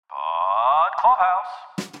Clubhouse.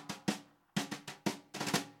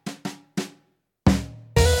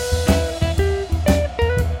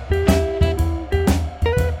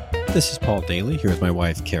 This is Paul Daly here with my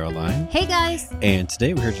wife, Caroline. Hey, guys. And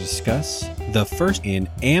today we're here to discuss the first in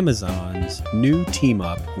Amazon's new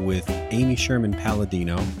team-up with Amy Sherman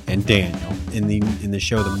Palladino and Daniel in the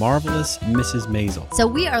show The Marvelous Mrs. Maisel. So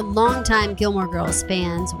we are longtime Gilmore Girls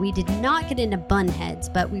fans. We did not get into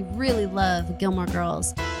Bunheads, but we really love Gilmore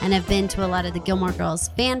Girls and have been to a lot of the Gilmore Girls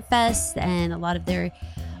fan fests and a lot of their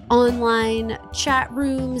online chat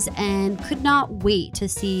rooms, and could not wait to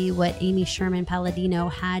see what Amy Sherman Palladino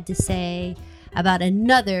had to say about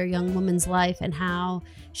another young woman's life and how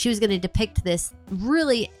she was going to depict this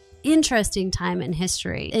really interesting time in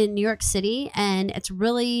history in New York City. And it's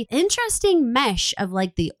really interesting mesh of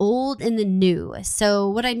like the old and the new. So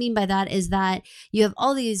what I mean by that is that you have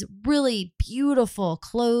all these really beautiful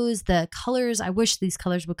clothes, the colors. I wish these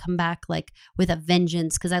colors would come back like with a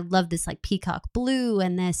vengeance, because I love this like peacock blue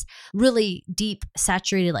and this really deep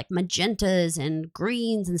saturated like magentas and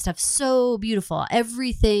greens and stuff. So beautiful.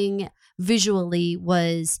 Everything visually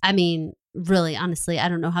was, really, honestly, I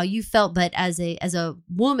don't know how you felt, but as a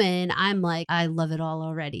woman, I'm like, I love it all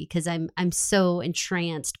already, because I'm so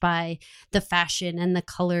entranced by the fashion and the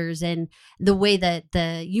colors and the way that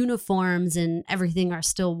the uniforms and everything are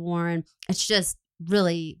still worn. It's just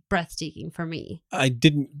really breathtaking for me. I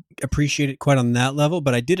didn't appreciate it quite on that level,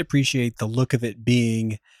 but I did appreciate the look of it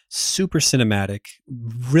being super cinematic,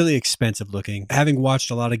 really expensive looking. Having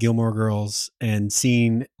watched a lot of Gilmore Girls and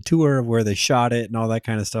seen tour of where they shot it and all that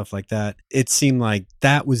kind of stuff like that, it seemed like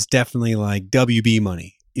that was definitely like WB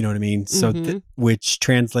money. You know what I mean? So, which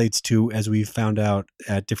translates to, as we found out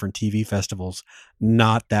at different TV festivals,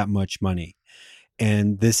 not that much money.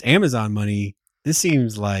 And this Amazon money, this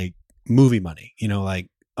seems like movie money, like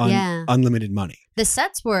unlimited money. The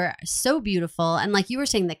sets were so beautiful. And like you were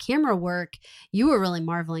saying, the camera work, you were really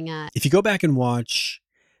marveling at. If you go back and watch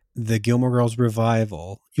the Gilmore Girls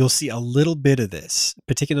revival, you'll see a little bit of this,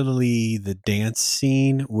 particularly the dance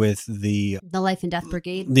scene with the Life and Death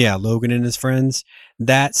Brigade. Yeah, Logan and his friends.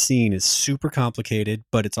 That scene is super complicated,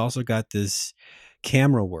 but it's also got this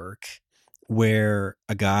camera work where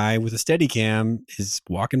a guy with a Steadicam is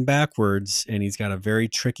walking backwards and he's got a very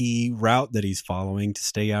tricky route that he's following to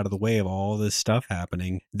stay out of the way of all this stuff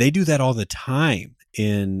happening. They do that all the time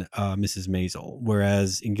in Mrs. Maisel,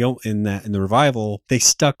 whereas in the revival, they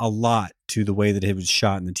stuck a lot to the way that it was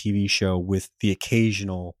shot in the TV show with the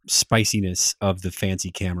occasional spiciness of the fancy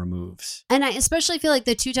camera moves. And I especially feel like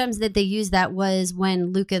the two times that they used that was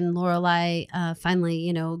when Luke and Lorelai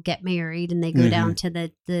finally, get married and they go down to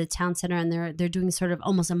the town center and they're doing sort of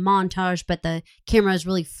almost a montage, but the camera is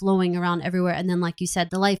really flowing around everywhere. And then, like you said,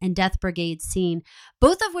 the Life and Death Brigade scene,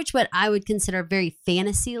 both of which what I would consider very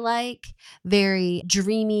fantasy-like, very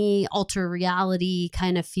dreamy, alter reality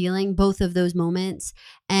kind of feeling, both of those moments.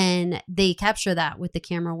 And they capture that with the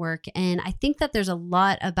camera work. And I think that there's a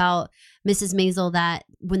lot about Mrs. Maisel that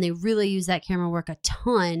when they really use that camera work a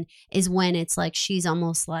ton is when it's like she's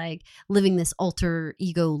almost like living this alter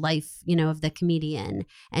ego life, of the comedian.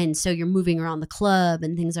 And so you're moving around the club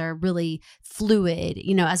and things are really fluid,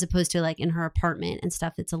 as opposed to like in her apartment and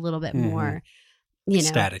stuff. It's a little bit more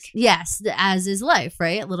static. Yes, as is life,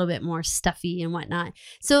 right? A little bit more stuffy and whatnot.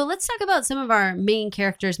 So let's talk about some of our main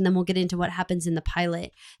characters and then we'll get into what happens in the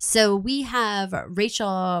pilot. So we have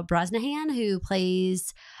Rachel Brosnahan, who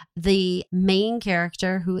plays the main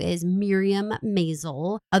character, who is Miriam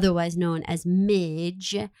Maisel, otherwise known as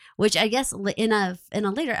Midge, which I guess in a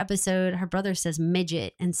later episode, her brother says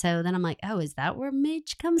midget. And so then I'm like, oh, is that where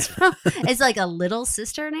Midge comes from? It's like a little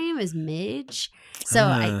sister name is Midge. So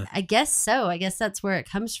I guess so. I guess that's where it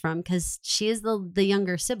comes from, because she is the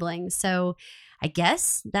younger sibling. So I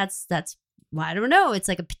guess that's well, I don't know. It's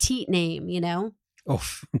like a petite name, Oh,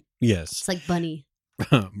 yes. It's like Bunny.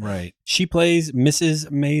 Right. She plays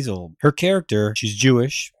Mrs. Maisel. Her character, she's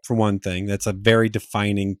Jewish, for one thing. That's a very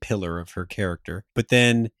defining pillar of her character. But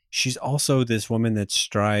then she's also this woman that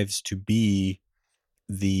strives to be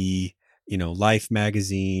the Life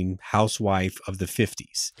magazine housewife of the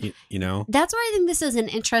 50s, That's why I think this is an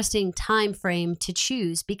interesting time frame to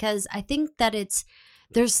choose, because I think that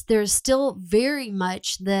there's still very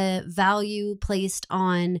much the value placed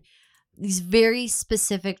on these very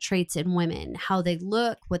specific traits in women, how they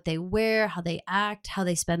look, what they wear, how they act, how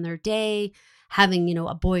they spend their day, having,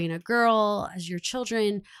 a boy and a girl as your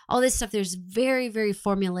children, all this stuff. There's very, very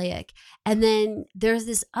formulaic. And then there's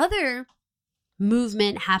this other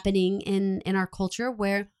movement happening in our culture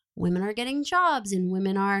where women are getting jobs and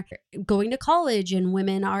women are going to college and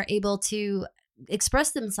women are able to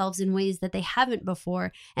express themselves in ways that they haven't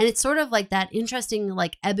before. And it's sort of like that interesting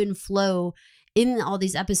like ebb and flow in all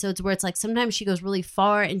these episodes where it's like sometimes she goes really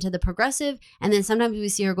far into the progressive, and then sometimes we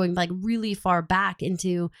see her going like really far back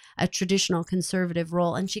into a traditional conservative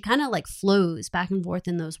role, and she kind of like flows back and forth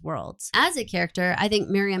in those worlds. As a character, I think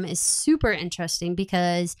Miriam is super interesting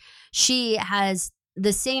because she has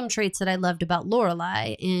the same traits that I loved about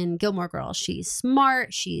Lorelai in Gilmore Girls. She's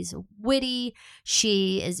smart, she's witty,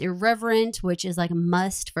 she is irreverent, which is like a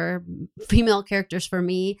must for female characters for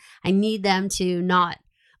me. I need them to not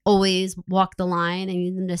always walk the line. I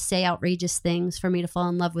need them to say outrageous things for me to fall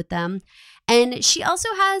in love with them. And she also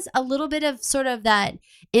has a little bit of sort of that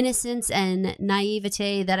innocence and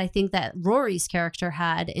naivete that I think that Rory's character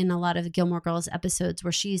had in a lot of the Gilmore Girls episodes,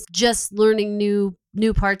 where she's just learning new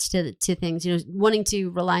parts to things, you know, wanting to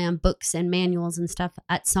rely on books and manuals and stuff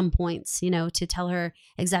at some points, you know, to tell her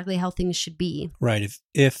exactly how things should be. Right.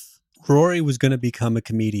 If Rory was going to become a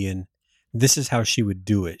comedian, this is how she would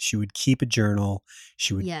do it. She would keep a journal.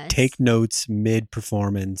 She would take notes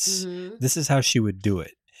mid-performance. Mm-hmm. This is how she would do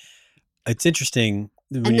it. It's interesting.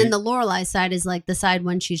 And then the Lorelai side is like the side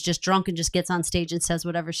when she's just drunk and just gets on stage and says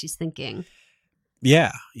whatever she's thinking.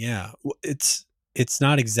 Yeah, yeah. It's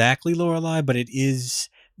not exactly Lorelai, but it is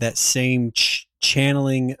that same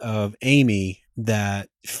channeling of Amy that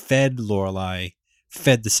fed Lorelai,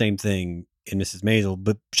 fed the same thing in Mrs. Maisel,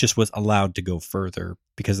 but just was allowed to go further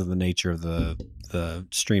because of the nature of the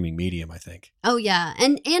streaming medium, I think. Oh yeah.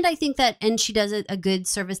 And I think that, and she does a good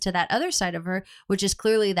service to that other side of her, which is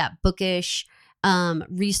clearly that bookish,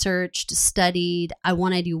 researched, studied, I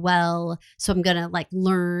want to do well, so I'm going to like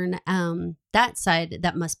learn, that side.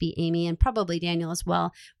 That must be Amy and probably Daniel as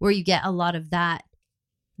well, where you get a lot of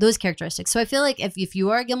those characteristics. So I feel like if you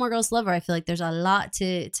are a Gilmore Girls lover, I feel like there's a lot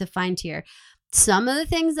to find here. Some of the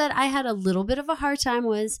things that I had a little bit of a hard time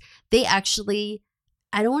was they actually,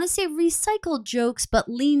 I don't want to say recycled jokes, but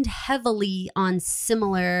leaned heavily on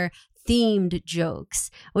similar themed jokes,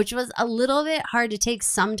 which was a little bit hard to take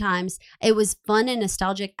sometimes. It was fun and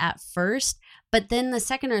nostalgic at first, but then the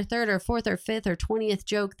second or third or fourth or fifth or 20th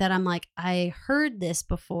joke that I'm like, I heard this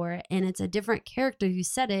before and it's a different character who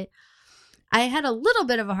said it, I had a little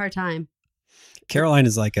bit of a hard time. Caroline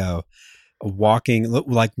is like a walking,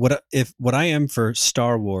 like what I am for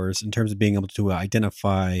Star Wars in terms of being able to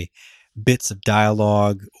identify bits of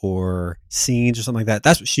dialogue or scenes or something like that.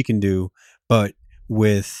 That's what she can do, but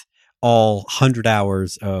with all 100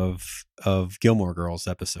 hours of Gilmore Girls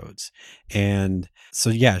episodes. And so,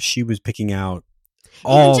 yeah, she was picking out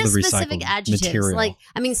all the recycled adjectives. Material. Like,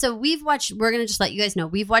 I mean, so we're going to just let you guys know,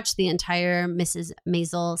 we've watched the entire Mrs.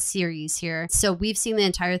 Maisel series here. So we've seen the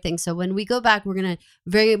entire thing. So when we go back, we're going to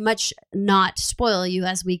very much not spoil you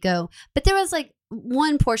as we go. But there was like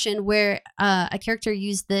one portion where a character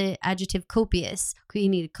used the adjective copious. You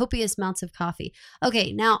needed copious amounts of coffee.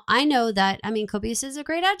 Okay, now I know that, I mean, copious is a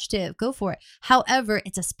great adjective. Go for it. However,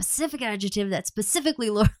 it's a specific adjective that specifically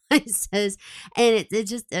Lorelai says, and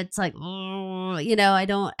it's like, oh, you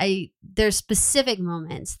know, there's specific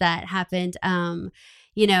moments that happened.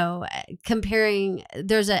 You know, comparing,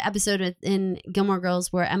 there's an episode in Gilmore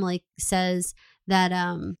Girls where Emily says that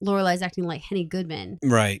Lorelai's acting like Henny Goodman.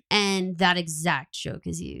 Right. And that exact joke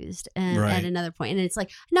is used at another point. And it's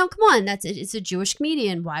like, no, come on, it's a Jewish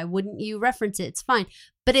comedian. Why wouldn't you reference it? It's fine.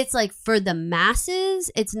 But it's like for the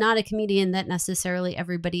masses, it's not a comedian that necessarily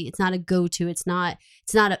everybody, it's not a go-to. It's not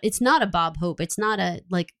a Bob Hope. It's not a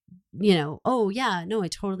like, you know, oh yeah, no, I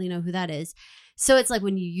totally know who that is. So it's like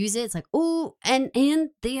when you use it, it's like, oh, and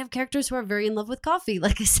they have characters who are very in love with coffee.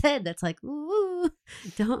 Like I said, that's like, ooh,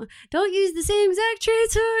 don't use the same exact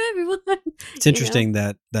traits for everyone. It's interesting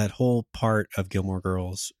that whole part of Gilmore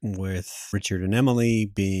Girls with Richard and Emily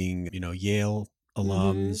being, you know, Yale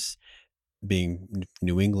alums, being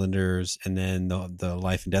New Englanders, and then the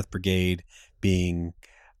Life and Death Brigade being,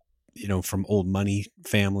 you know, from old money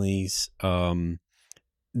families.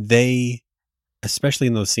 They, especially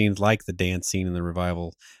in those scenes like the dance scene in the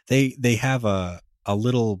revival, they have a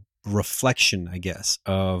little reflection, I guess,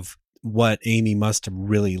 of what Amy must have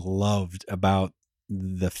really loved about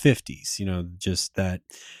the 50s, you know, just that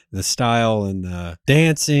the style and the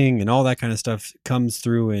dancing and all that kind of stuff comes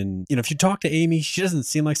through. And, you know, if you talk to Amy, she doesn't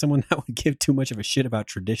seem like someone that would give too much of a shit about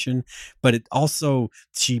tradition, but it also,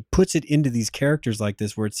 she puts it into these characters like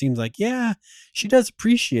this where it seems like, yeah, she does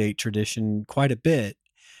appreciate tradition quite a bit.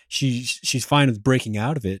 She's fine with breaking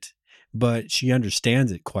out of it, but she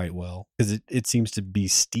understands it quite well because it seems to be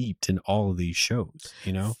steeped in all of these shows,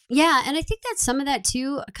 you know? Yeah. And I think that some of that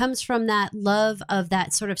too comes from that love of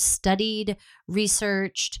that sort of studied,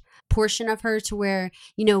 researched, portion of her to where,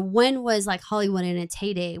 when was like Hollywood in its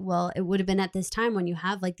heyday? Well, it would have been at this time when you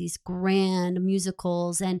have like these grand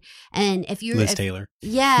musicals and if you're Liz Taylor.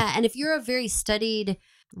 Yeah. And if you're a very studied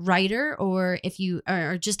writer, or if you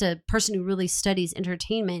are just a person who really studies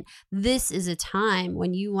entertainment, this is a time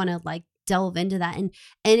when you want to like delve into that. And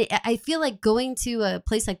I feel like going to a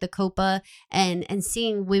place like the Copa and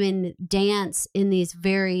seeing women dance in these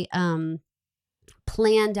very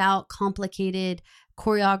planned out, complicated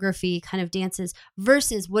choreography kind of dances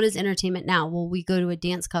versus what is entertainment now? Well, we go to a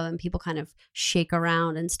dance club and people kind of shake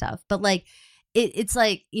around and stuff. But like, it's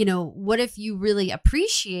like, what if you really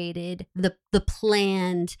appreciated the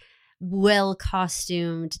planned, well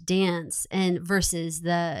costumed dance and versus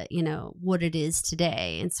the, what it is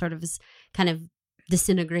today and sort of is kind of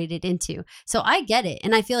disintegrated into. So I get it.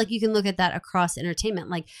 And I feel like you can look at that across entertainment,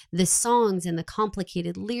 like the songs and the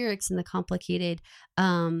complicated lyrics and the complicated,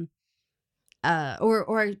 or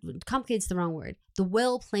complicated's the wrong word, the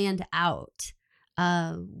well planned out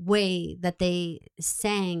way that they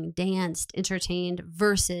sang, danced, entertained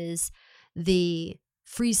versus the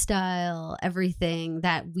freestyle everything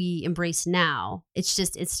that we embrace now. It's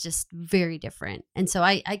just very different. And so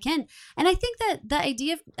I can, and I think that the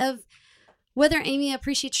idea of whether Amy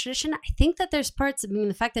appreciates tradition, I think that there's parts,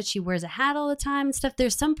 the fact that she wears a hat all the time and stuff,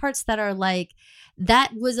 there's some parts that are like,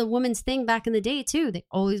 that was a woman's thing back in the day too. They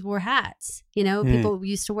always wore hats. People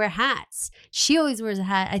used to wear hats. She always wears a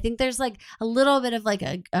hat. I think there's like a little bit of like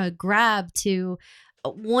a grab to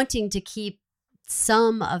wanting to keep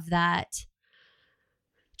some of that.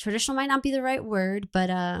 Traditional might not be the right word, but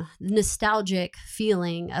nostalgic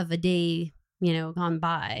feeling of a day, gone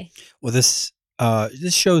by. Well, this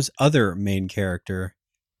show's other main character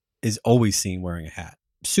is always seen wearing a hat.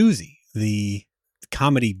 Susie, the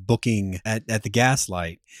comedy booking at the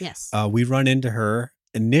Gaslight. Yes. We run into her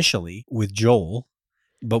initially with Joel,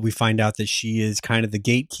 but we find out that she is kind of the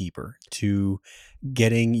gatekeeper to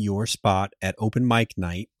getting your spot at open mic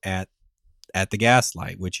night at the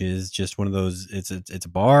Gaslight, which is just one of those, it's a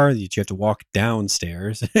bar that you have to walk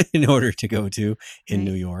downstairs in order to go to in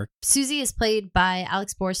New York. Susie is played by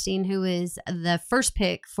Alex Borstein, who is the first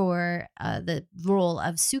pick for the role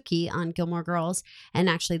of Suki on Gilmore Girls. And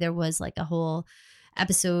actually there was like a whole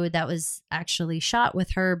episode that was actually shot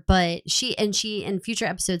with her, but she in future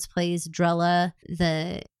episodes plays Drella,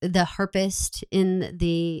 the harpist in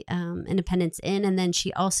the Independence Inn, and then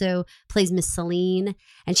she also plays Miss Celine,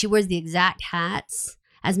 and she wears the exact hats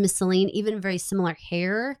as Miss Celine, even very similar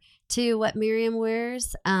hair to what Miriam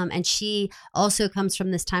wears. And she also comes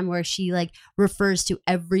from this time where she like refers to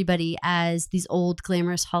everybody as these old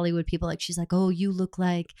glamorous Hollywood people. Like she's like, oh, you look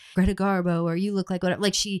like Greta Garbo, or you look like whatever.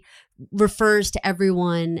 Like she refers to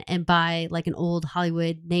everyone and by like an old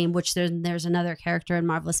Hollywood name, which there's another character in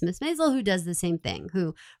Marvelous Miss Maisel who does the same thing,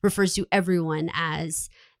 who refers to everyone as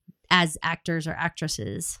actors or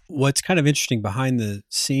actresses. What's kind of interesting behind the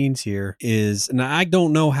scenes here is, and I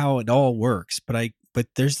don't know how it all works, but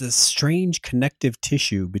there's this strange connective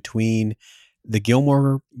tissue between the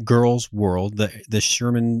Gilmore Girls world,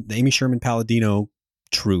 the Amy Sherman Palladino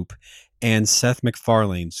troupe, and Seth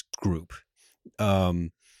MacFarlane's group.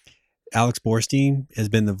 Alex Borstein has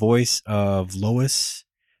been the voice of Lois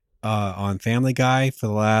on Family Guy for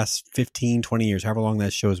the last 15, 20 years, however long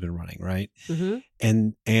that show has been running, right? Mm-hmm.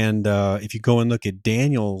 And if you go and look at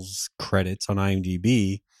Daniel's credits on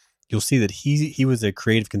IMDb, you'll see that he was a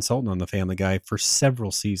creative consultant on the Family Guy for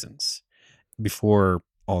several seasons before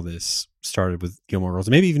all this started with Gilmore Girls,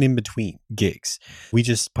 maybe even in between gigs. We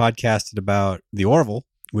just podcasted about The Orville,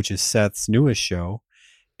 which is Seth's newest show,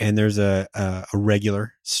 and there's a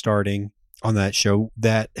regular starting on that show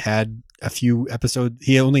that had a few episodes.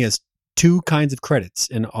 He only has 2 kinds of credits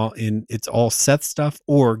in it's all Seth stuff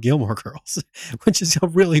or Gilmore Girls, which is a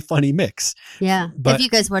really funny mix. Yeah. But if you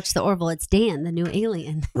guys watch The Orville, it's Dan, the new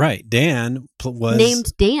alien. Right. Dan was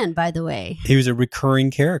named Dan, by the way. He was a recurring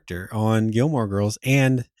character on Gilmore Girls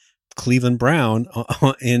and Cleveland Brown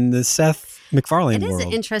in the Seth MacFarlane world. It is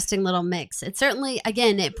an interesting little mix. It certainly,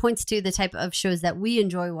 again, it points to the type of shows that we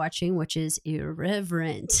enjoy watching, which is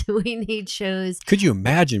irreverent. We need shows. Could you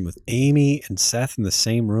imagine with Amy and Seth in the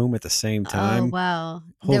same room at the same time? Oh, wow.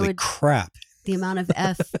 Holy crap. The amount of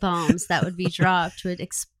F-bombs that would be dropped would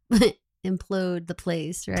implode the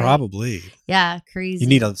place, right? Probably. Yeah, crazy. You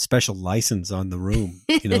need a special license on the room,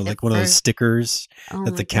 like one of those stickers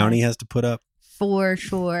that the county has to put up. For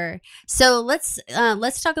sure. So let's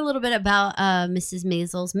talk a little bit about Mrs.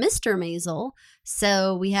 Maisel's Mr. Maisel.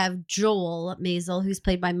 So we have Joel Maisel, who's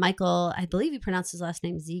played by Michael, I believe you pronounce his last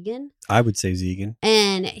name Zegan. I would say Zegan. And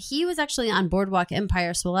And he was actually on Boardwalk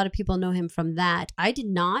Empire, so a lot of people know him from that. I did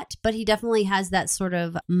not, but he definitely has that sort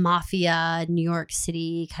of mafia, New York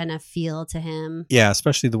City kind of feel to him. Yeah,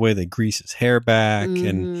 especially the way they grease his hair back.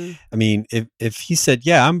 And I mean, if he said,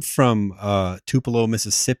 yeah, I'm from Tupelo,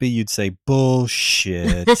 Mississippi, you'd say,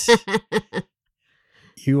 bullshit.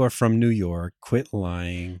 You are from New York. Quit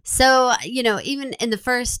lying. So, even in the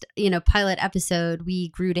first, pilot episode, we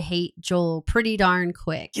grew to hate Joel pretty darn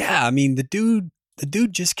quick. Yeah, I mean, the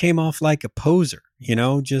dude just came off like a poser,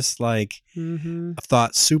 just like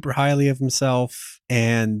thought super highly of himself.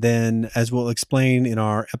 And then, as we'll explain in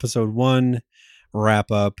our episode 1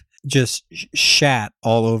 wrap up, just shat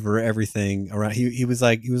all over everything around. He was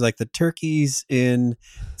like the turkeys in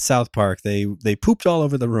South Park. They pooped all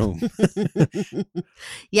over the room.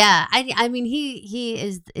 Yeah, I mean he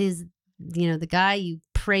is the guy you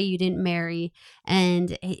pray you didn't marry,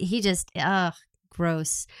 and he just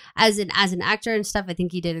gross. As an actor and stuff, I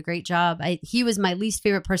think he did a great job. He was my least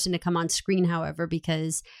favorite person to come on screen, however,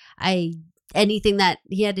 because anything that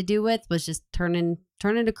he had to do with was just turn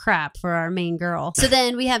into crap for our main girl. So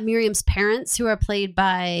then we have Miriam's parents, who are played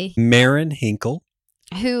by Maren Hinkle,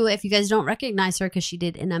 who, if you guys don't recognize her, because she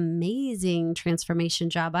did an amazing transformation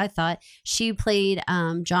job, I thought. She played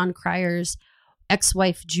John Cryer's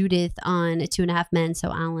ex-wife Judith on 2.5 Men, so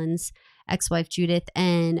Alan's ex-wife Judith,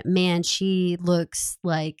 and man, she looks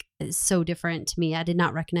like so different to me. I did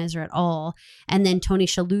not recognize her at all. And then Tony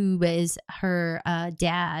Shalhoub is her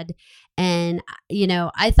dad, and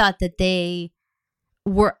I thought that they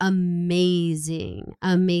were amazing.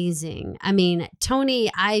 I mean, Tony,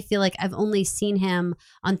 I feel like I've only seen him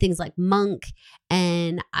on things like Monk,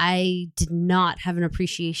 and I did not have an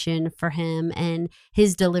appreciation for him and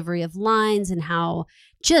his delivery of lines and how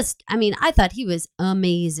I thought he was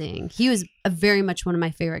amazing. He was very much one of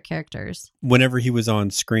my favorite characters. Whenever he was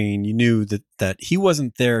on screen, you knew that he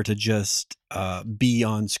wasn't there to just be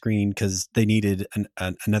on screen because they needed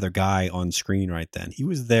another guy on screen right then. He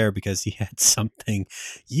was there because he had something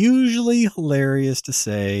usually hilarious to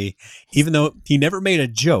say, even though he never made a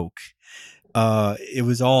joke. It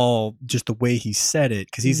was all just the way he said it,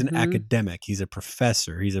 because he's an academic. He's a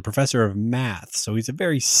professor. He's a professor of math. So he's a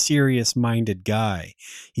very serious minded guy.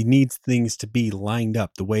 He needs things to be lined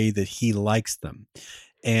up the way that he likes them.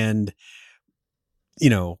 And,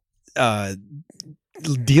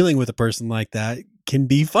 dealing with a person like that can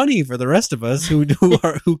be funny for the rest of us who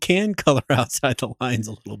can color outside the lines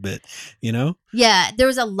a little bit, Yeah, there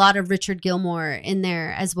was a lot of Richard Gilmore in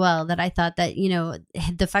there as well, that I thought that,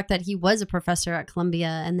 the fact that he was a professor at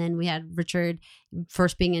Columbia, and then we had Richard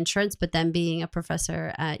first being insurance, but then being a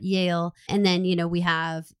professor at Yale. And then, we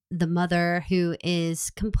have the mother, who is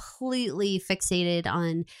completely fixated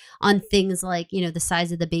on things like, the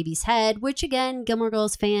size of the baby's head, which again, Gilmore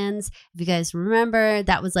Girls fans, if you guys remember,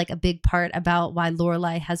 that was like a big part about why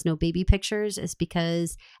Lorelai has no baby pictures, is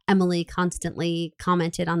because Emily constantly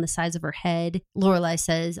commented on the size of her head. Lorelai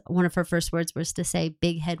says one of her first words was to say,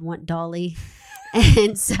 "Big head want Dolly."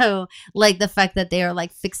 And so, like, the fact that they are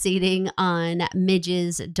like fixating on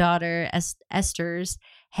Midge's daughter Esther's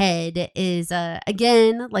head is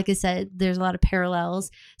again, like I said, there's a lot of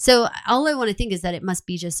parallels. So all I want to think is that it must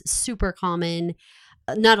be just super common,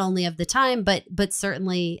 not only of the time, but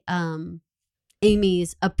certainly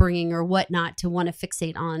Amy's upbringing or whatnot, to want to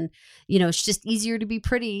fixate on, it's just easier to be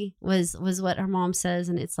pretty was what her mom says.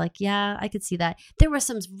 And it's like, yeah, I could see that. There were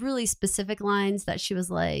some really specific lines that she was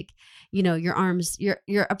like, your arms,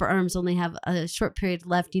 your upper arms only have a short period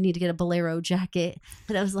left. You need to get a bolero jacket.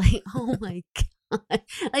 And I was like, oh my God.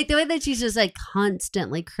 Like the way that she's just like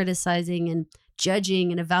constantly criticizing and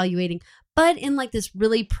judging and evaluating, but in like this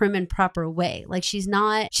really prim and proper way. Like she's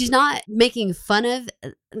not making fun of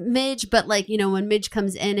Midge, but like, when Midge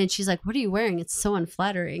comes in and she's like, "What are you wearing? It's so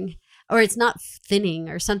unflattering." Or it's not thinning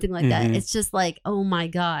or something like that. It's just like, oh my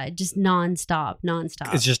God, just nonstop.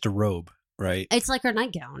 It's just a robe, right? It's like her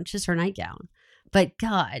nightgown, just her nightgown. But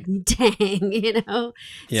God dang,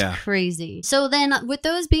 it's crazy. So then with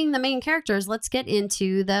those being the main characters, let's get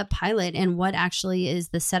into the pilot and what actually is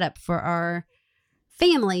the setup for our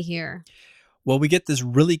family here. Well, we get this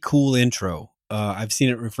really cool intro. I've seen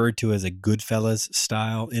it referred to as a Goodfellas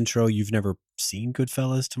style intro. You've never seen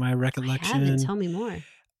Goodfellas, to my recollection. I haven't. Tell me more.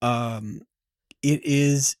 It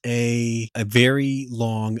is a very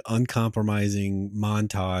long, uncompromising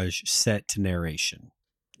montage set to narration.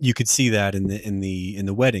 You could see that in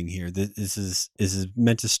the wedding here. This is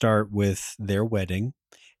meant to start with their wedding,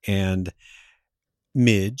 and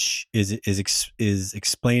Midge is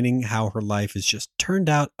explaining how her life has just turned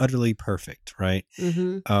out utterly perfect, right?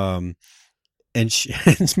 And she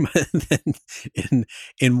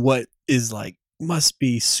in what is like must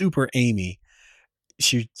be super Amy.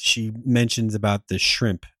 She mentions about the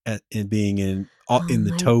shrimp in being in the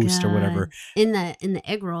my toast or God. whatever, In the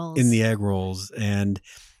egg rolls. in the egg rolls, and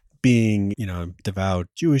being, devout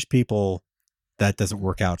Jewish people, that doesn't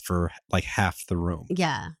work out for like half the room.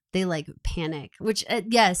 Yeah, they like panic, which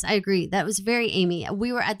yes, I agree. That was very Amy.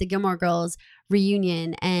 We were at the Gilmore Girls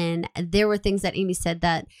reunion, and there were things that Amy said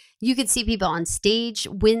that you could see people on stage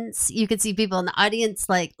wince. You could see people in the audience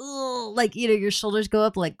like, ooh, like, your shoulders go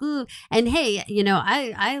up like, ooh. And hey,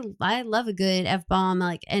 I love a good F-bomb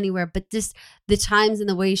like anywhere, but just the times and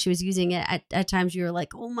the way she was using it at times, you were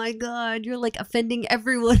like, oh my God, you're like offending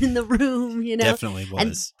everyone in the room, Definitely was.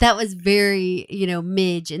 And that was very,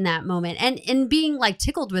 Midge in that moment. And being like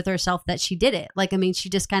tickled with herself that she did it. Like, I mean, she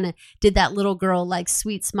just kind of did that little girl like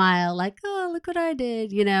sweet smile, like, oh, look what I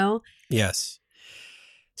did, Yes.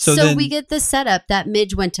 So then, we get the setup that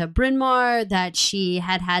Midge went to Bryn Mawr, that she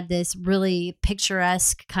had this really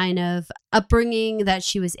picturesque kind of upbringing, that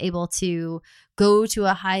she was able to go to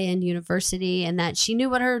a high-end university, and that she knew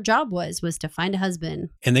what her job was to find a husband.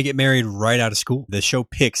 And they get married right out of school. The show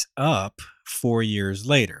picks up 4 years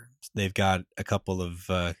later. They've got a couple of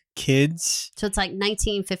kids. So it's like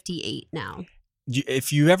 1958 now.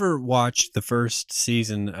 If you ever watched the first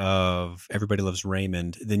season of Everybody Loves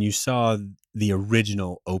Raymond, then you saw the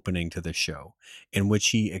original opening to the show, in which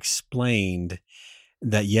he explained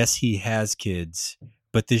that, yes, he has kids,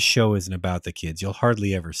 but this show isn't about the kids. You'll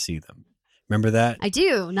hardly ever see them. Remember that? I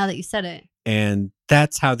do, now that you said it. And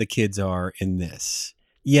that's how the kids are in this.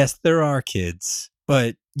 Yes, there are kids,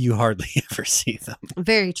 but you hardly ever see them.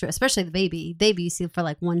 Very true, especially the baby. Baby you see for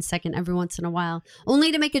like 1 second every once in a while,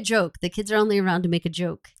 only to make a joke. The kids are only around to make a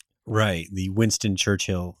joke. Right, the Winston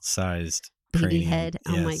Churchill sized baby cranium. head.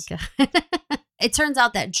 Yes. Oh my God. It turns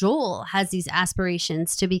out that Joel has these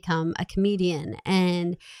aspirations to become a comedian,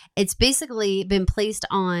 and it's basically been placed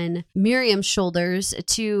on Miriam's shoulders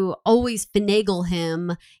to always finagle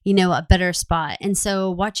him, a better spot. And so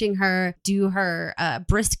watching her do her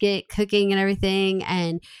brisket cooking and everything,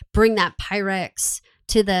 and bring that Pyrex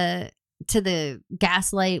to the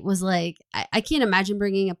Gaslight was like, I can't imagine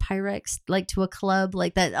bringing a Pyrex like to a club.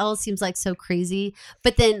 Like, that all seems like so crazy,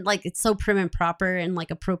 but then like it's so prim and proper and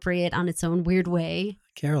like appropriate on its own weird way.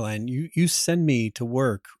 Caroline, you send me to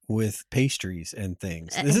work with pastries and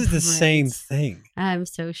things. This is the same thing. I'm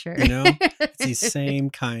so sure. It's the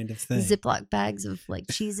same kind of thing. Ziploc bags of like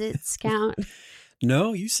Cheez-Its count.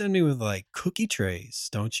 No, you send me with like cookie trays,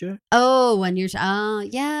 don't you? Oh, when you're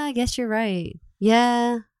yeah, I guess you're right.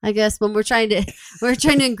 Yeah, I guess when we're trying to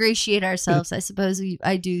ingratiate ourselves, I suppose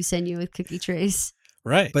I do send you with cookie trays.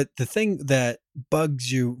 Right. But the thing that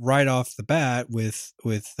bugs you right off the bat with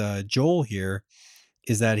Joel here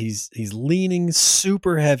is that he's leaning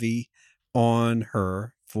super heavy on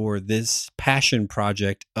her for this passion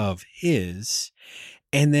project of his,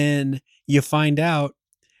 and then you find out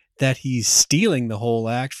that he's stealing the whole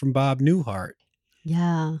act from Bob Newhart.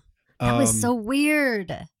 Yeah, that was so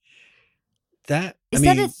weird. That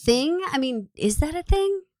a thing? I mean, is that a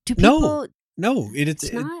thing? Do people? No,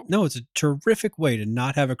 it's not. No, it's a terrific way to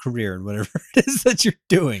not have a career in whatever it is that you're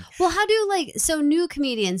doing. Well, how do new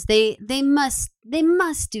comedians? They must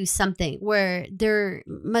do something where there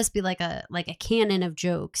must be like a canon of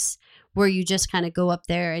jokes where you just kind of go up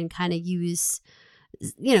there and kind of use,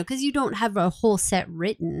 because you don't have a whole set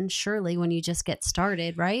written, surely, when you just get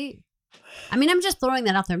started, right? I mean, I'm just throwing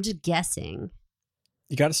that out there. I'm just guessing.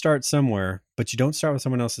 You got to start somewhere, but you don't start with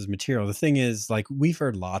someone else's material. The thing is, like, we've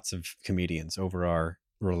heard lots of comedians over our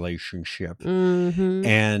relationship,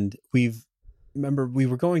 and we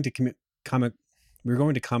were going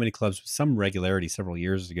to comedy clubs with some regularity several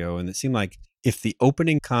years ago, and it seemed like if the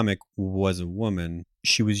opening comic was a woman,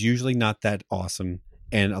 she was usually not that awesome,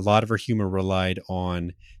 and a lot of her humor relied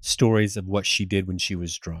on stories of what she did when she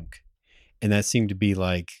was drunk, and that seemed to be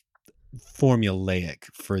like formulaic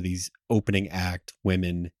for these opening act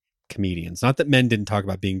women comedians. Not that men didn't talk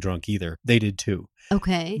about being drunk either. They did too.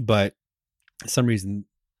 Okay. But for some reason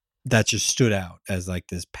that just stood out as like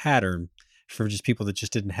this pattern for just people that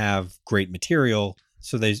just didn't have great material.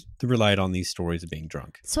 So they relied on these stories of being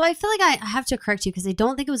drunk. So I feel like I have to correct you because I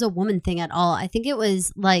don't think it was a woman thing at all. I think it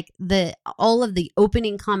was like all of the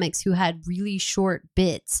opening comics who had really short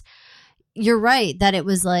bits. You're right that it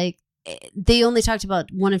was like, they only talked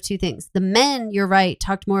about one of two things. The men, you're right,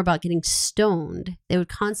 talked more about getting stoned. They would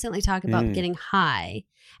constantly talk about getting high,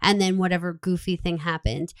 and then whatever goofy thing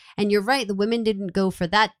happened. And you're right, the women didn't go for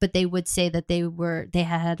that, but they would say that they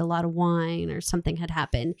had a lot of wine or something had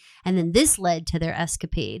happened. And then this led to their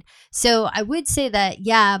escapade. So I would say that,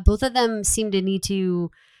 yeah, both of them seem to need to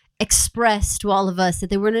express to all of us that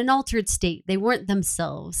they were in an altered state. They weren't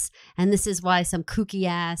themselves. And this is why some kooky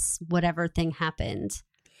ass whatever thing happened.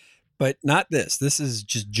 But not this. This is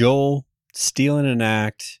just Joel stealing an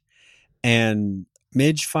act, and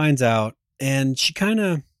Midge finds out, and she kind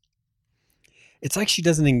of, it's like she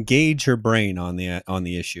doesn't engage her brain on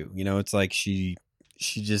the issue. You know, it's like she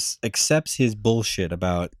just accepts his bullshit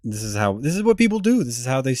about this is what people do. This is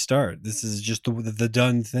how they start. This is just the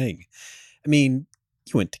done thing. I mean,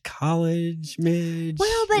 you went to college, Midge.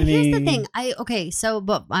 Well, but here's the thing.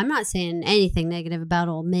 But I'm not saying anything negative about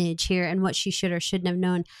old Midge here and what she should or shouldn't have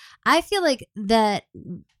known. I feel like that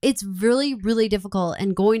it's really, really difficult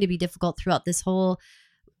and going to be difficult throughout this whole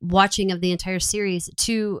watching of the entire series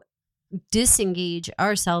to disengage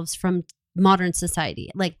ourselves from modern society.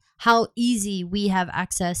 Like how easy we have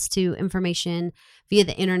access to information via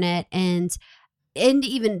the internet and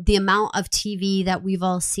even the amount of TV that we've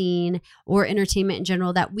all seen or entertainment in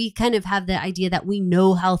general, that we kind of have the idea that we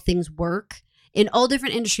know how things work in all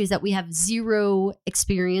different industries that we have zero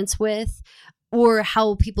experience with, or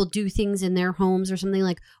how people do things in their homes or something.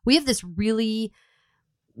 Like we have this really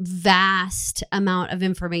vast amount of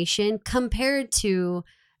information compared to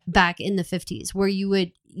back in the 50s where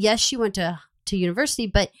she went to university,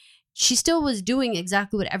 but she still was doing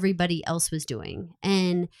exactly what everybody else was doing.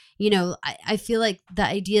 And, you know, I feel like the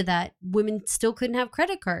idea that women still couldn't have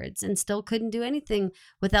credit cards and still couldn't do anything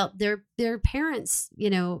without their parents, you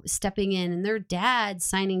know, stepping in and their dad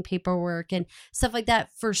signing paperwork and stuff like that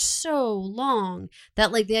for so long,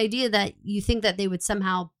 that like the idea that you think that they would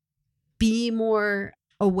somehow be more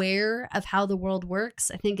aware of how the world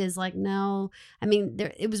works, I think is like, no. I mean,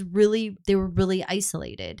 they were really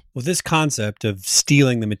isolated. Well, this concept of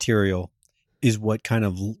stealing the material is what kind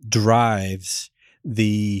of drives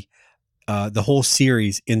the whole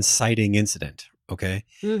series inciting incident. Okay.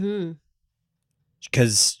 Mm-hmm.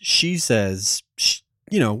 Because she says,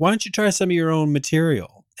 you know, why don't you try some of your own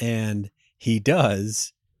material? And he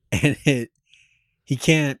does. And he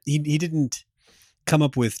didn't come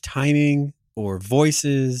up with timing or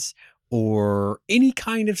voices or any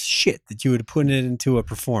kind of shit that you would put it into a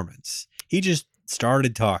performance. He just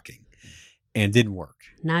started talking and didn't work.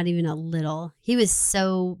 Not even a little. He was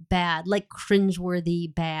so bad, like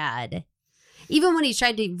cringeworthy bad. Even when he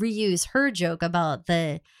tried to reuse her joke about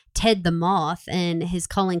the Ted the Moth and his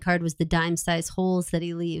calling card was the dime-sized holes that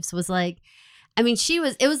he leaves, was like, I mean,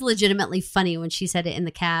 it was legitimately funny when she said it in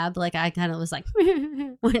the cab. Like, I kind of was like,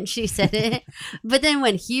 when she said it. But then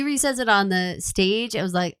when he re-says it on the stage, it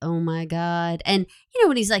was like, oh my God. And, you know,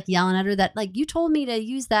 when he's like yelling at her that, like, you told me to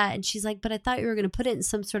use that. And she's like, but I thought you were going to put it in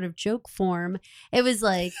some sort of joke form. It was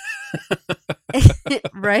like,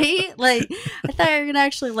 right? Like, I thought you were going to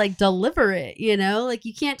actually, like, deliver it, you know? Like,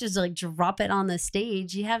 you can't just, like, drop it on the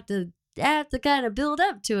stage. You have to kind of build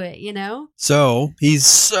up to it, you know? So he's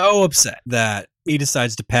so upset that he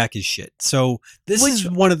decides to pack his shit. So this is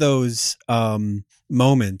one of those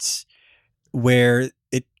moments where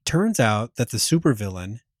it turns out that the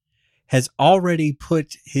supervillain has already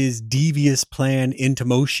put his devious plan into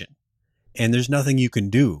motion. And there's nothing you can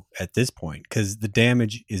do at this point because the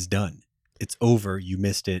damage is done. It's over. You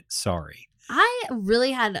missed it. Sorry. I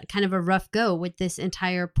really had kind of a rough go with this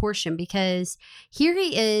entire portion because here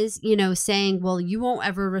he is, you know, saying, well, you won't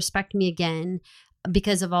ever respect me again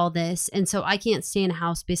because of all this. And so I can't stay in a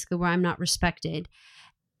house basically where I'm not respected.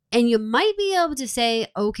 And you might be able to say,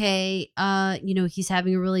 okay, you know, he's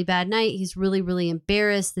having a really bad night. He's really, really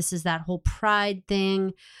embarrassed. This is that whole pride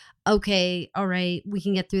thing. Okay, all right, we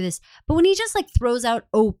can get through this. But when he just like throws out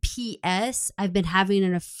OPS, I've been having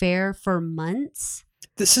an affair for months.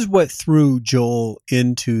 This is what threw Joel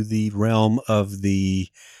into the realm of the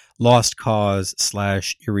lost cause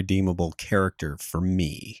 / irredeemable character for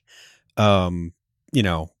me. You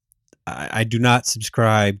know, I do not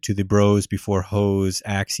subscribe to the bros before hoes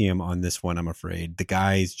axiom on this one, I'm afraid. The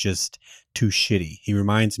guy's just too shitty. He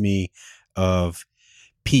reminds me of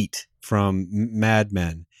Pete from Mad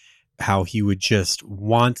Men, how he would just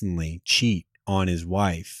wantonly cheat on his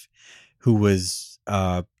wife, who was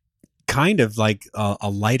kind of like a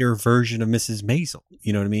lighter version of Mrs. Maisel.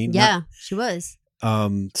 You know what I mean? Yeah, she was.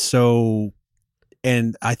 So,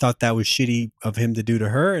 and I thought that was shitty of him to do to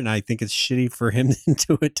her, and I think it's shitty for him to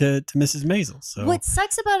do it to Mrs. Maisel. So what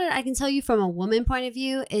sucks about it, I can tell you from a woman point of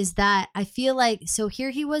view, is that I feel like, so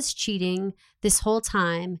here he was cheating this whole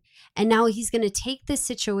time, and now he's going to take this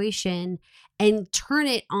situation and turn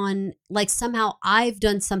it on like somehow I've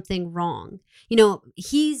done something wrong. You know,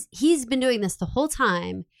 he's been doing this the whole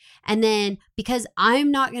time. And then because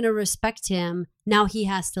I'm not going to respect him, now he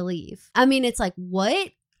has to leave. I mean, it's like,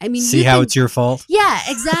 what? I mean, see how it's your fault? Yeah,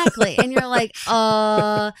 exactly. And you're like,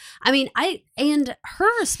 I mean, and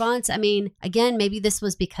her response, I mean, again, maybe this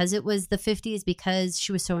was because it was the 50s, because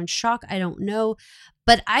she was so in shock. I don't know.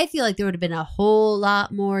 But I feel like there would have been a whole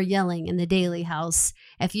lot more yelling in the Daily House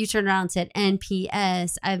if you turned around and said,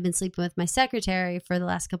 NPS, I've been sleeping with my secretary for the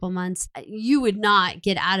last couple months. You would not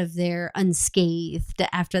get out of there unscathed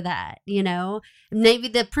after that, you know? Maybe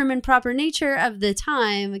the prim and proper nature of the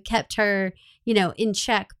time kept her, you know, in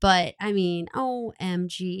check. But I mean,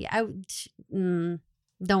 OMG,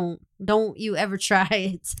 don't you ever try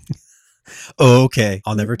it. Oh, okay.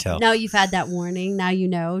 I'll never tell. Now you've had that warning. Now you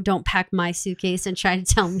know. Don't pack my suitcase and try to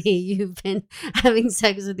tell me you've been having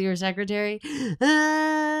sex with your secretary.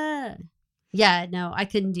 Yeah, no, I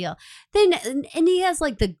couldn't deal. Then, and he has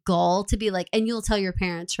like the gall to be like, and you'll tell your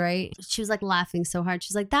parents, right? She was like laughing so hard.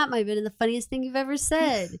 She's like, that might have been the funniest thing you've ever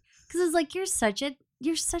said. Because it's like, you're such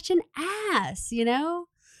an ass, you know?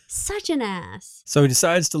 Such an ass. So he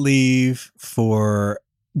decides to leave for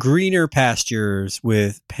greener pastures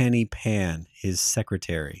with Penny Pan, his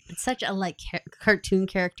secretary. It's such a like cartoon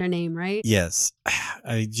character name, right? Yes.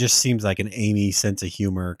 It just seems like an Amy sense of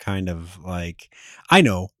humor kind of like, I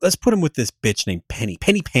know, let's put him with this bitch named Penny.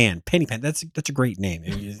 Penny Pan. That's a great name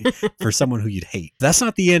for someone who you'd hate. That's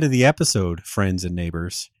not the end of the episode, friends and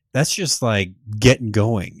neighbors. That's just like getting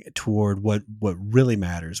going toward what really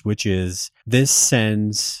matters, which is this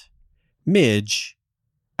sends Midge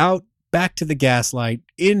out back to the gaslight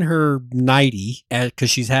in her nightie because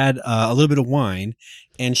she's had a little bit of wine,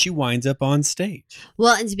 and she winds up on stage.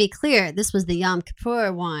 Well, and to be clear, this was the Yom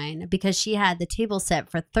Kippur wine because she had the table set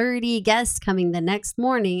for 30 guests coming the next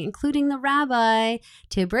morning, including the rabbi,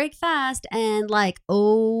 to break fast. And like,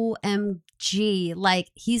 OMG,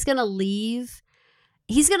 like he's going to leave.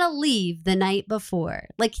 He's going to leave the night before.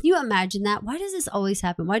 Like, can you imagine that? Why does this always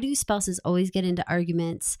happen? Why do spouses always get into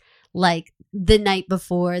arguments like the night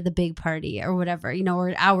before the big party or whatever, you know,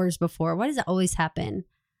 or hours before? Why does it always happen?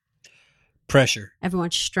 Pressure.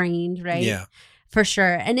 Everyone's strained, right? Yeah. For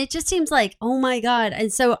sure. And it just seems like, oh my God.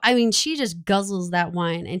 And so, I mean, she just guzzles that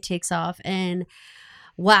wine and takes off. And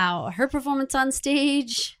wow, her performance on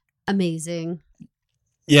stage, amazing.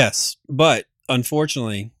 Yes. But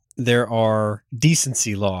unfortunately, there are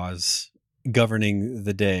decency laws governing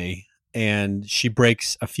the day, and she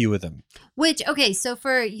breaks a few of them. Which, okay, so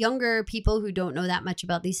for younger people who don't know that much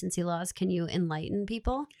about decency laws, can you enlighten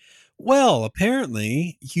people? Well,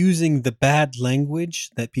 apparently, using the bad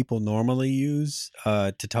language that people normally use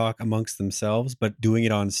to talk amongst themselves, but doing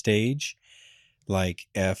it on stage, like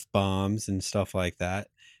F-bombs and stuff like that,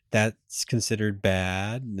 that's considered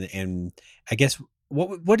bad. And I guess...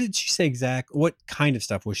 What did she say exactly? What kind of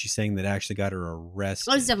stuff was she saying that actually got her arrested?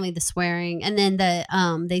 It was definitely the swearing. And then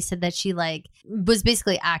they said that she like was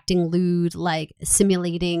basically acting lewd, like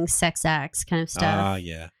simulating sex acts kind of stuff.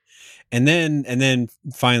 Yeah. And then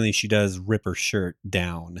finally she does rip her shirt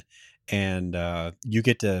down, and you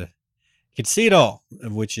get to see it all,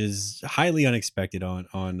 which is highly unexpected on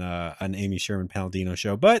an Amy Sherman Palladino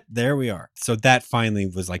show. But there we are. So that finally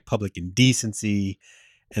was like public indecency.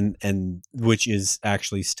 And which is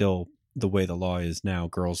actually still the way the law is now.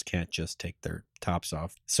 Girls can't just take their tops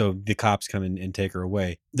off. So the cops come in and take her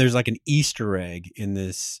away. There's like an Easter egg in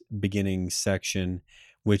this beginning section,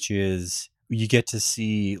 which is you get to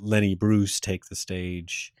see Lenny Bruce take the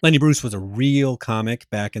stage. Lenny Bruce was a real comic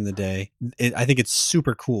back in the day. I think it's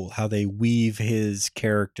super cool how they weave his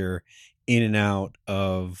character in and out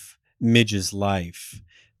of Midge's life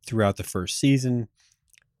throughout the first season.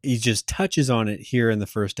 He just touches on it here in the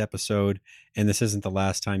first episode, and this isn't the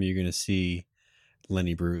last time you're going to see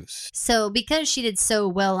Lenny Bruce. So because she did so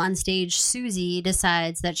well on stage, Susie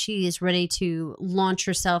decides that she is ready to launch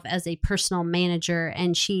herself as a personal manager,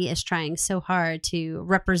 and she is trying so hard to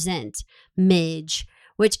represent Midge,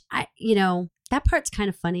 which that part's kind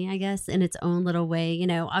of funny, I guess, in its own little way. You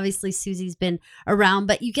know, obviously Susie's been around,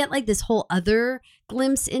 but you get like this whole other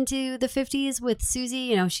glimpse into the 50s with Susie.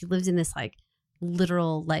 You know, she lives in this like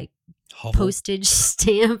literal like hovel. Postage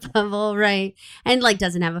stamp hovel, right? And like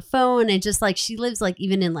doesn't have a phone, and just like she lives like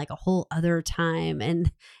even in like a whole other time,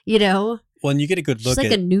 and you know. Well, and you get a good look she's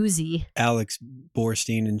like at a newsie. Alex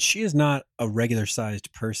Borstein, and she is not a regular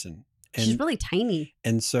sized person. And, she's really tiny.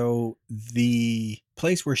 And so the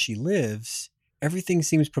place where she lives, everything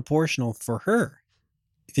seems proportional for her.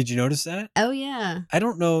 Did you notice that? Oh yeah. I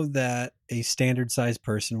don't know that a standard sized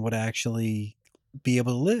person would actually be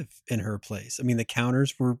able to live in her place. I mean, the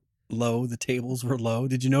counters were low, the tables were low.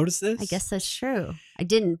 Did you notice this? I guess that's true. I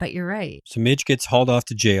didn't, but you're right. So Midge gets hauled off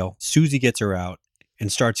to jail. Susie gets her out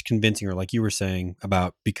and starts convincing her, like you were saying,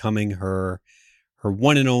 about becoming her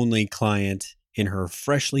one and only client in her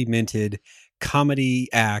freshly minted comedy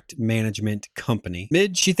act management company.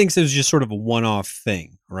 Midge, she thinks it was just sort of a one-off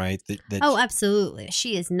thing, right? Oh, absolutely.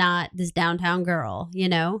 She is not this downtown girl, you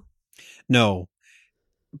know? No,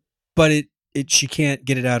 but she can't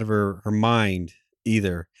get it out of her mind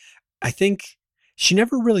either. I think she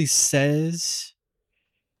never really says,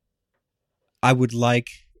 I would like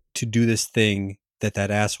to do this thing that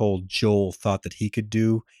asshole Joel thought that he could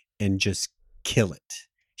do and just kill it.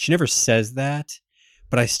 She never says that,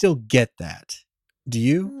 but I still get that. Do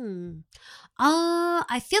you?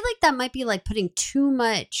 I feel like that might be like putting too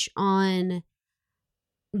much on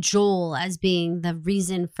Joel as being the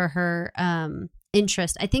reason for her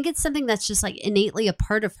interest. I think it's something that's just like innately a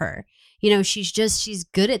part of her. You know, she's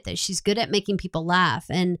good at this. She's good at making people laugh,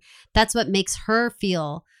 and that's what makes her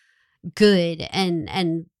feel good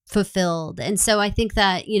and fulfilled. And so I think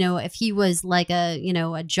that, you know, if he was like a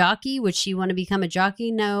jockey, would she want to become a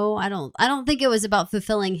jockey? No, I don't think it was about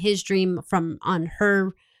fulfilling his dream from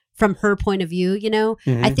her point of view, you know.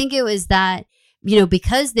 Mm-hmm. I think it was that, you know,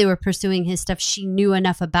 because they were pursuing his stuff, she knew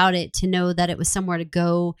enough about it to know that it was somewhere to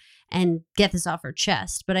go and get this off her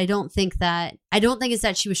chest. But I don't think it's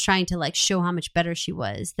that she was trying to like show how much better she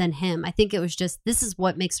was than him. I think it was just, this is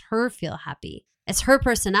what makes her feel happy. It's her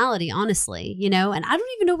personality, honestly, you know. And I don't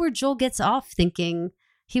even know where Joel gets off thinking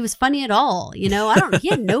he was funny at all, you know. He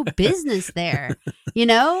had no business there, you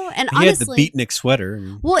know. And he honestly, had the beatnik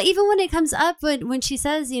sweater. Well, even when it comes up, when she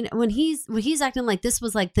says, you know, when he's acting like this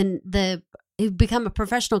was like the become a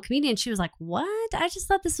professional comedian, she was like, what? I just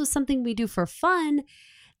thought this was something we do for fun.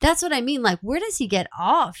 That's what I mean. Like, where does he get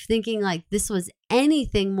off thinking like this was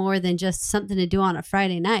anything more than just something to do on a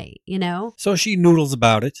Friday night, you know? So she noodles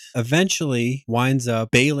about it, eventually winds up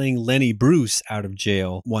bailing Lenny Bruce out of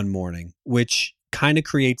jail one morning, which kind of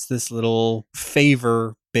creates this little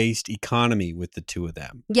favor-based economy with the two of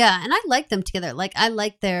them. Yeah, and I like them together. Like, I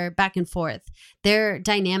like their back and forth. Their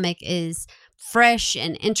dynamic is fresh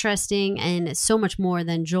and interesting and so much more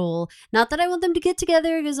than Joel. Not that I want them to get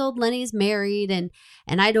together because old Lenny's married and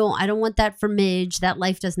I don't want that for Midge. That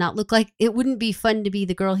life does not look like, it wouldn't be fun to be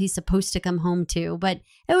the girl he's supposed to come home to, but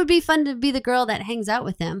it would be fun to be the girl that hangs out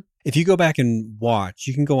with him. If you go back and watch,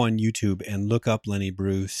 you can go on YouTube and look up Lenny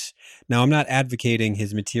Bruce. Now, I'm not advocating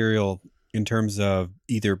his material in terms of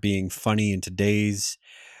either being funny in today's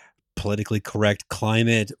politically correct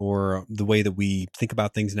climate or the way that we think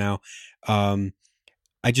about things now.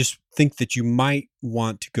 I just think that you might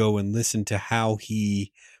want to go and listen to how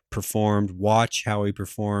he performed, watch how he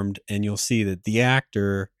performed, and you'll see that the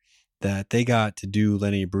actor that they got to do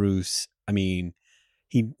Lenny Bruce, I mean,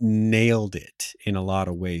 he nailed it in a lot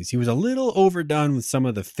of ways. He was a little overdone with some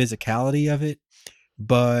of the physicality of it,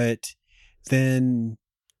 but then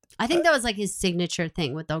I think that was like his signature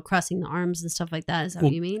thing with the crossing the arms and stuff like that. Is that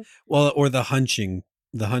what you mean? Well, or the hunching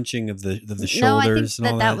of the shoulders. No, I think and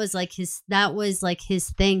all that was like his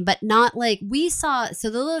thing, but not like we saw.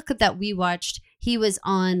 So the little clip that we watched, he was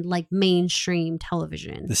on like mainstream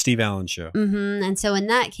television, the Steve Allen Show. Mm-hmm. And so in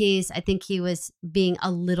that case, I think he was being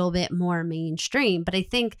a little bit more mainstream. But I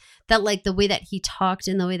think that like the way that he talked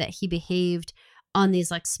and the way that he behaved on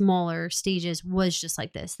these like smaller stages was just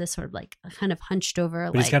like this sort of like kind of hunched over.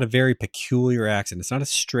 But he's got a very peculiar accent. It's not a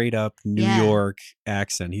straight up New York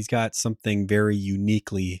accent. He's got something very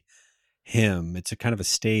uniquely him. It's a kind of a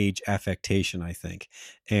stage affectation, I think.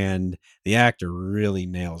 And the actor really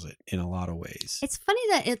nails it in a lot of ways. It's funny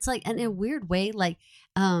that it's like in a weird way, like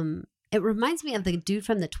it reminds me of the dude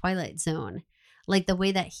from the Twilight Zone. Like the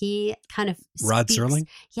way that he kind of speaks. Rod Serling?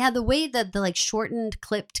 Yeah, the way that the like shortened,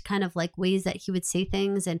 clipped kind of like ways that he would say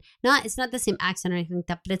things, and it's not the same accent or anything like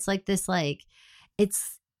that, but it's like this, like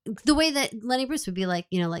it's the way that Lenny Bruce would be like,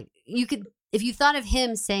 you know, like you could, if you thought of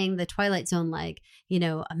him saying the Twilight Zone, like, you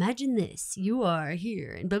know, imagine this, you are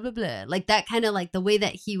here and blah, blah, blah. Like that kind of like the way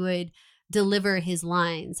that he would deliver his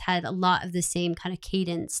lines had a lot of the same kind of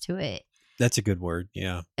cadence to it. That's a good word.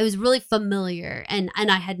 Yeah. It was really familiar. And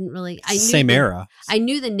I hadn't really, I knew same era. I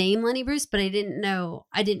knew the name Lenny Bruce, but I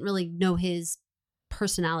didn't really know his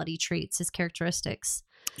personality traits, his characteristics.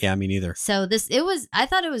 Yeah, me neither. So I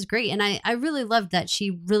thought it was great. And I really loved that she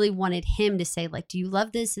really wanted him to say like, do you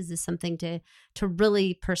love this? Is this something to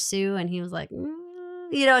really pursue? And he was like,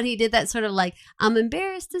 you know, and he did that sort of like, I'm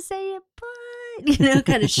embarrassed to say it, but, you know,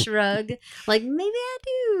 kind of shrug, like maybe I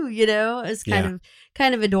do, you know. It's kind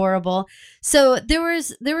of adorable. So there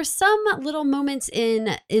were some little moments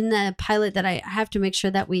in the pilot that I have to make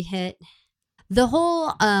sure that we hit. The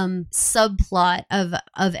whole subplot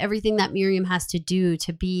of everything that Miriam has to do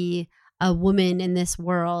to be a woman in this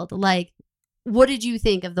world, like what did you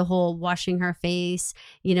think of the whole washing her face,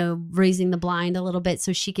 raising the blind a little bit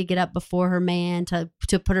so she could get up before her man to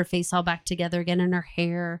put her face all back together again in her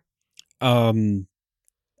hair? I'm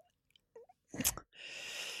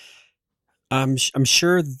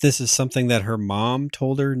sure this is something that her mom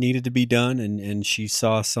told her needed to be done, and she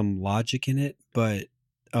saw some logic in it. But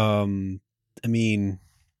I mean,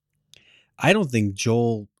 I don't think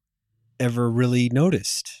Joel ever really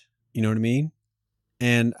noticed. You know what I mean?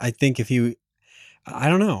 And I think I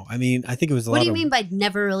don't know. I mean, I think it was What do you mean by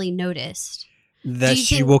never really noticed? That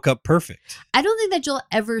she woke up perfect. I don't think that Joel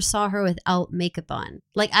ever saw her without makeup on.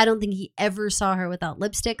 Like, I don't think he ever saw her without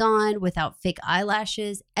lipstick on, without fake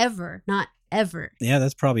eyelashes, ever. Not ever. Yeah,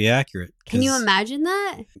 that's probably accurate. Can you imagine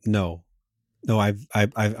that? No,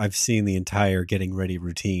 I've seen the entire getting ready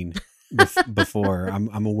routine before.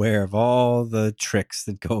 I'm aware of all the tricks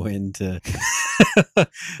that go into.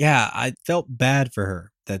 Yeah, I felt bad for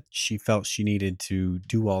her that she felt she needed to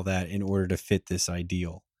do all that in order to fit this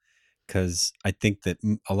ideal, because I think that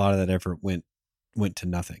a lot of that effort went to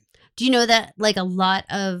nothing. Do you know that like a lot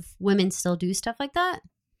of women still do stuff like that?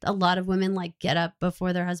 A lot of women like get up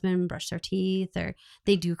before their husband, brush their teeth, or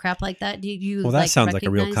they do crap like that. Do you? Well, that like, sounds like a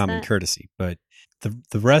real common that? courtesy, but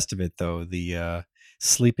the rest of it though, the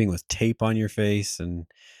sleeping with tape on your face and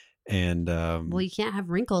well, you can't have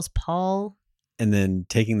wrinkles, Paul. And then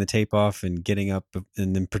taking the tape off and getting up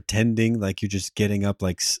and then pretending like you're just getting up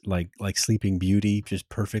like Sleeping Beauty, just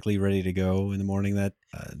perfectly ready to go in the morning. That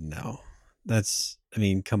no, that's, I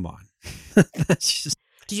mean, come on. That's just.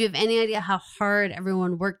 Did you have any idea how hard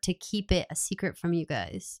everyone worked to keep it a secret from you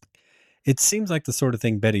guys? It seems like the sort of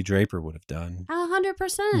thing Betty Draper would have done. 100%.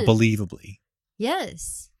 Believably.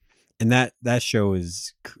 Yes. And that show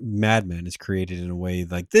is, Mad Men is created in a way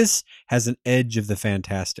like this has an edge of the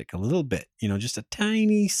fantastic a little bit, just a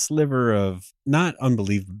tiny sliver of not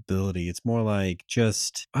unbelievability. It's more like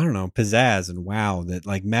just, I don't know, pizzazz and wow, that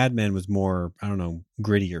like Mad Men was more, I don't know,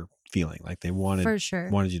 grittier feeling, like they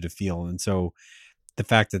wanted you to feel. And so the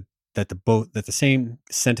fact that the same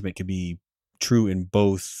sentiment could be true in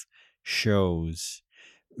both shows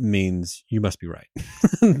means you must be right.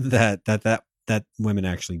 that women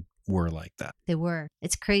actually were like that. They were.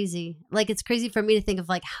 It's crazy. Like, it's crazy for me to think of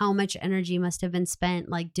like how much energy must have been spent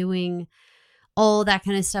like doing all that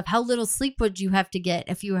kind of stuff. How little sleep would you have to get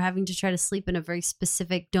if you were having to try to sleep in a very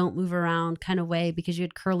specific don't move around kind of way because you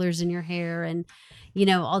had curlers in your hair and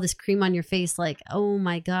all this cream on your face? Like, oh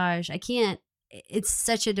my gosh, I can't. It's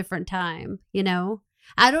such a different time,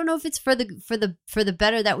 I don't know if it's for the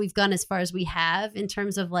better that we've gone as far as we have in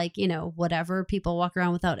terms of like, whatever, people walk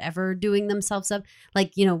around without ever doing themselves up.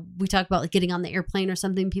 Like, we talk about like getting on the airplane or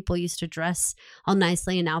something. People used to dress all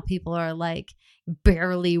nicely and now people are like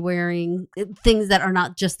barely wearing things that are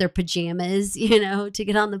not just their pajamas, to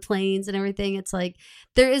get on the planes and everything. It's like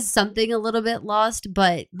there is something a little bit lost,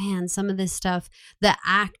 but man, some of this stuff, the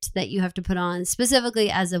act that you have to put on specifically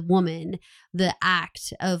as a woman, the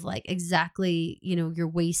act of like exactly, your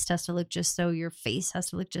waist has to look just so, your face has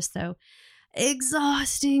to look just so.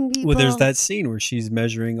 Exhausting, people. Well, there's that scene where she's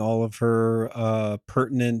measuring all of her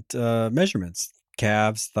pertinent measurements.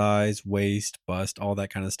 Calves, thighs, waist, bust, all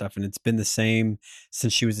that kind of stuff. And it's been the same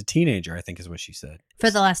since she was a teenager, I think is what she said.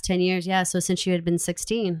 For the last 10 years, yeah. So since she had been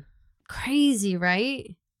 16. Crazy,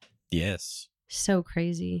 right? Yes. So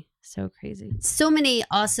crazy. So crazy. So many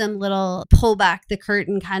awesome little pull back the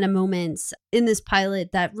curtain kind of moments in this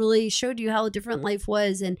pilot that really showed you how different life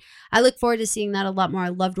was. And I look forward to seeing that a lot more. I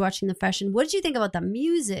loved watching the fashion. What did you think about the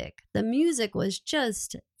music? The music was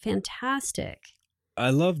just fantastic. I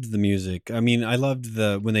loved the music. I mean, I loved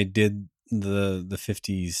when they did the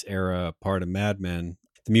 50s era part of Mad Men.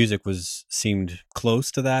 The music seemed close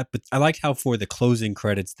to that, but I liked how for the closing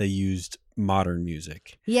credits they used modern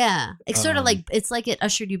music. Yeah, it's sort of like it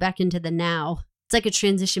ushered you back into the now. It's like a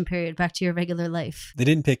transition period back to your regular life. They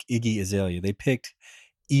didn't pick Iggy Azalea. They picked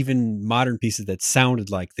even modern pieces that sounded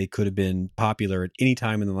like they could have been popular at any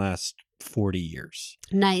time in the last 40 years.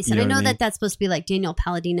 Nice. And I know that that's supposed to be like Daniel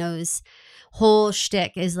Palladino's whole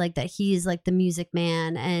shtick is like that he's like the music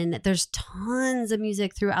man, and there's tons of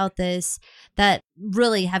music throughout this that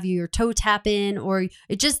really have your toe tap in, or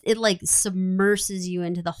it like submerses you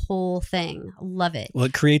into the whole thing. Love it. Well,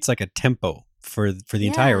 it creates like a tempo for the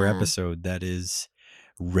entire episode that is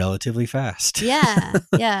relatively fast.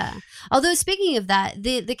 Yeah. Although speaking of that,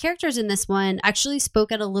 the characters in this one actually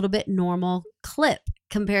spoke at a little bit normal clip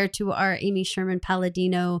compared to our Amy Sherman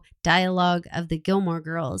Palladino dialogue of the Gilmore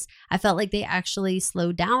Girls. I felt like they actually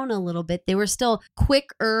slowed down a little bit. They were still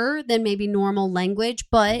quicker than maybe normal language,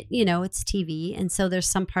 but it's TV. And so there's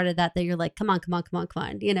some part of that you're like, come on.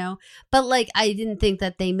 But like, I didn't think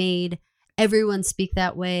that they made everyone speak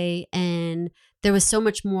that way. And there was so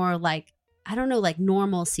much more like, I don't know, like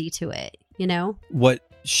normalcy to it, you know? What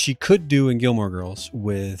she could do in Gilmore Girls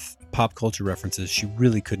with pop culture references, she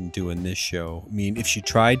really couldn't do in this show. I mean, if she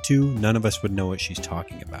tried to, none of us would know what she's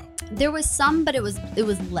talking about. There was some, but it was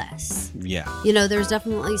less. Yeah. You know, there's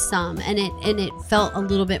definitely some, and it felt a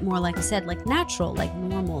little bit more, like I said, like natural, like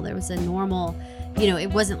normal. There was a normal, you know,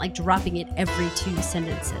 it wasn't like dropping it every 2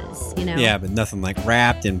 sentences, you know? Yeah, but nothing like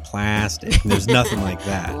wrapped in plastic. There's nothing like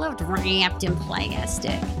that. I loved wrapped in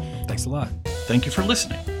plastic. Thanks a lot. Thank you for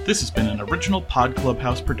listening. This has been an original Pod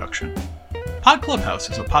Clubhouse production. Pod Clubhouse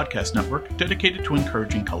is a podcast network dedicated to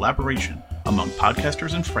encouraging collaboration among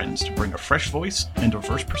podcasters and friends to bring a fresh voice and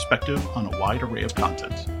diverse perspective on a wide array of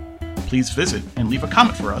content. Please visit and leave a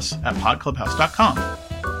comment for us at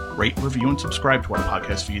podclubhouse.com. Rate, review, and subscribe to our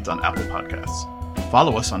podcast feeds on Apple Podcasts.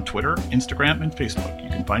 Follow us on Twitter, Instagram, and Facebook. You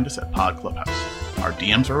can find us at Pod Clubhouse. Our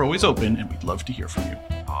DMs are always open, and we'd love to hear from you.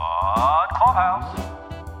 Pod Clubhouse.